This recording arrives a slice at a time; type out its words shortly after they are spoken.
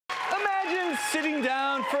Imagine sitting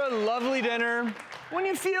down for a lovely dinner when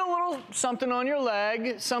you feel a little something on your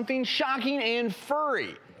leg, something shocking and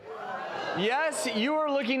furry. Yes, you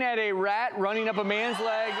are looking at a rat running up a man's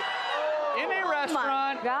leg in a restaurant.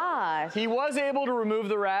 Oh my gosh. He was able to remove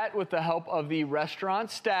the rat with the help of the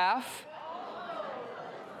restaurant staff.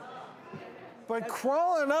 But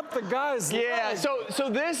crawling up the guy's leg. So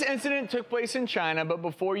this incident took place in China, but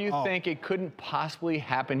before you think it couldn't possibly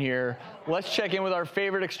happen here, let's check in with our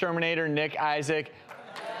favorite exterminator, Nick Isaac.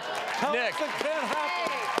 Nick,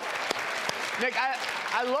 Nick,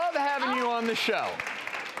 I love having you on the show,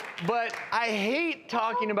 but I hate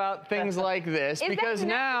talking about things like this because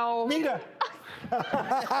now... Nita.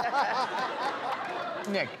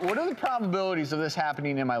 Nick, what are the probabilities of this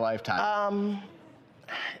happening in my lifetime?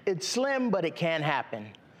 It's slim, but it can happen.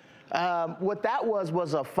 What that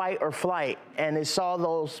was a fight or flight, and it saw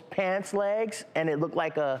those pants legs, and it looked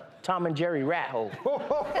like a Tom and Jerry rat hole.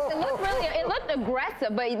 It looked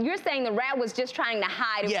aggressive, but you're saying the rat was just trying to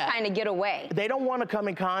hide, it was trying to get away. They don't want to come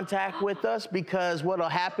in contact with us because what'll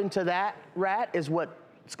happen to that rat is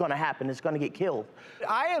what's going to happen. It's going to get killed.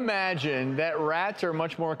 I imagine that rats are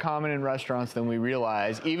much more common in restaurants than we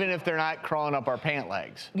realize, even if they're not crawling up our pant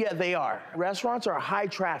legs. Yeah, they are. Restaurants are high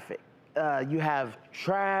traffic. You have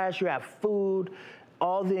trash, you have food,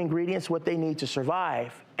 all the ingredients, what they need to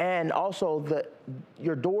survive. And also,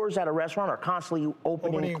 your doors at a restaurant are constantly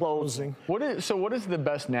opening and closing. What is the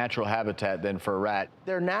best natural habitat then for a rat?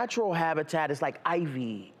 Their natural habitat is like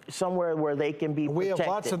ivy, somewhere where they can be protected. We have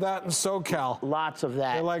lots of that in SoCal. Lots of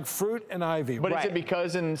that. They like fruit and ivy. But is it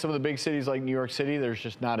because in some of the big cities like New York City, there's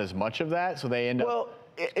just not as much of that, so they end up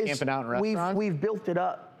camping out in restaurants? We've built it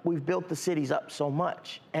up. We've built the cities up so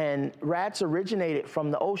much. And rats originated from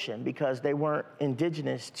the ocean because they weren't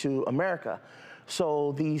indigenous to America.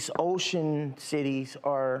 So these ocean cities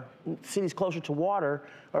are cities closer to water,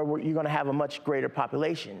 or where you're going to have a much greater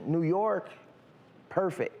population. New York,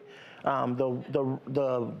 perfect.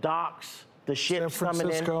 The docks, the ships coming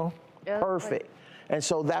in, perfect. And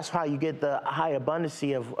so that's how you get the high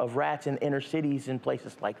abundancy of rats in inner cities and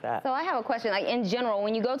places like that. So I have a question, like in general,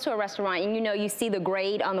 when you go to a restaurant and you see the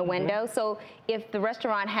grade on the window, so if the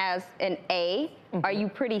restaurant has an A, are you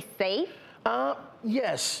pretty safe?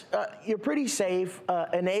 Yes, you're pretty safe.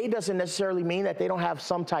 An A doesn't necessarily mean that they don't have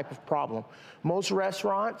some type of problem. Most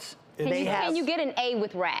restaurants, Can you get an A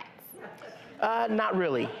with rats? Not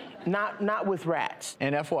really. Not with rats.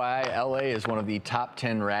 And FYI, LA is one of the top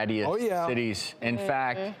 10 rattiest cities. In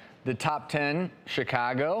fact, the top 10,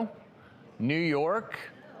 Chicago, New York,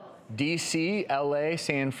 DC, LA,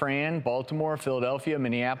 San Fran, Baltimore, Philadelphia,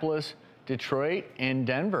 Minneapolis, Detroit, and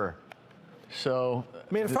Denver. So,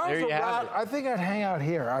 I mean, if I was a rat, I think I'd hang out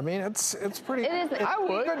here. I mean, it's pretty. I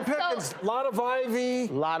would. Good pickings. A lot of ivy.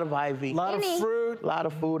 A lot of ivy. A lot of fruit. A lot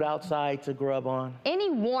of food outside to grub on.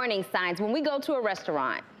 Any warning signs when we go to a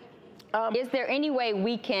restaurant? Is there any way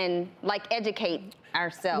we can, like, educate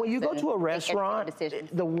ourselves? When you go to a restaurant,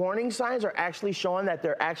 the warning signs are actually showing that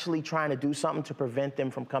they're actually trying to do something to prevent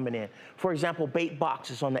them from coming in. For example, bait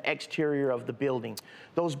boxes on the exterior of the building.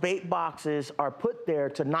 Those bait boxes are put there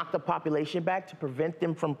to knock the population back to prevent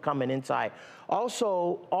them from coming inside.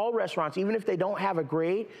 Also, all restaurants, even if they don't have a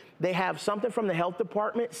grade, they have something from the health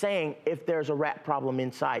department saying if there's a rat problem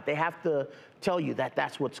inside. They have to tell you that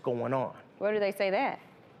that's what's going on. Where do they say that?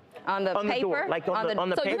 On the paper? The door, like on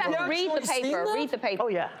the paper. So you have to read the paper, read the paper. Oh,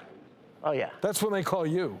 yeah. Oh, yeah. That's when they call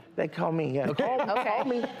you. They call me, yeah. Call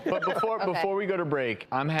me. But before we go to break,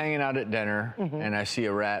 I'm hanging out at dinner, and I see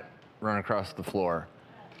a rat run across the floor.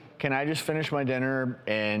 Can I just finish my dinner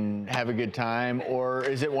and have a good time? Or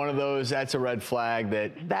is it one of those, that's a red flag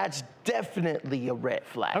that... That's definitely a red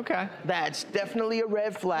flag. Okay. That's definitely a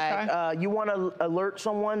red flag. Okay. You want to alert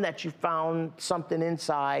someone that you found something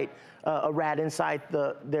inside, a rat inside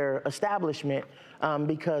their establishment,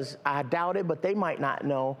 because I doubt it, but they might not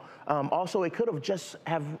know. Also, it could have just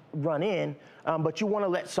have run in, but you want to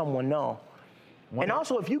let someone know. And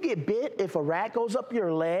also, if you get bit, if a rat goes up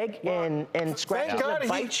your leg and scratches and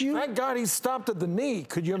bites you. Thank God he stopped at the knee.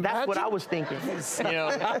 Could you imagine? That's what I was thinking. You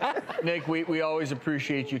know, Nick, we always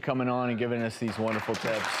appreciate you coming on and giving us these wonderful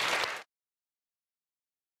tips.